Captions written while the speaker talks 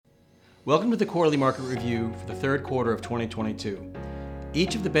Welcome to the Quarterly Market Review for the third quarter of 2022.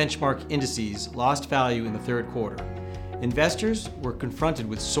 Each of the benchmark indices lost value in the third quarter. Investors were confronted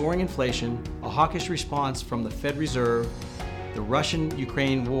with soaring inflation, a hawkish response from the Fed Reserve, the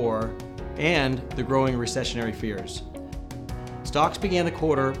Russian-Ukraine war, and the growing recessionary fears. Stocks began the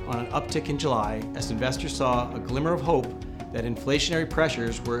quarter on an uptick in July as investors saw a glimmer of hope that inflationary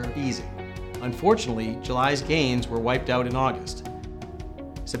pressures were easing. Unfortunately, July's gains were wiped out in August.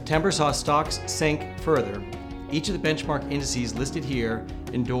 September saw stocks sink further. Each of the benchmark indices listed here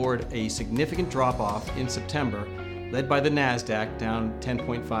endured a significant drop-off in September, led by the Nasdaq down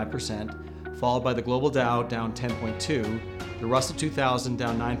 10.5%, followed by the Global Dow down 10.2%, the Russell 2000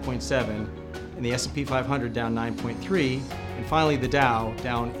 down 9.7%, and the S&P 500 down 9.3%, and finally the Dow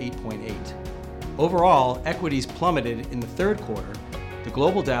down 8.8%. Overall, equities plummeted in the third quarter. The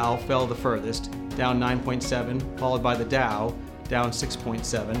Global Dow fell the furthest, down 9.7%, followed by the Dow down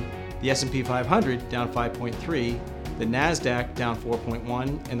 6.7%, the S&P 500 down 5.3%, the Nasdaq down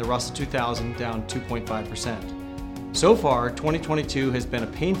 4.1%, and the Russell 2000 down 2.5%. So far, 2022 has been a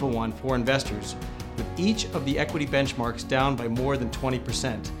painful one for investors, with each of the equity benchmarks down by more than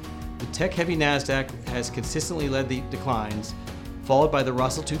 20%. The tech-heavy Nasdaq has consistently led the declines, followed by the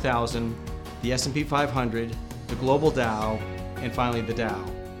Russell 2000, the S&P 500, the Global Dow, and finally the Dow.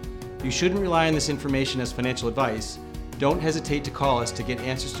 You shouldn't rely on this information as financial advice. Don't hesitate to call us to get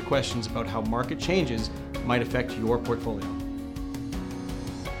answers to questions about how market changes might affect your portfolio.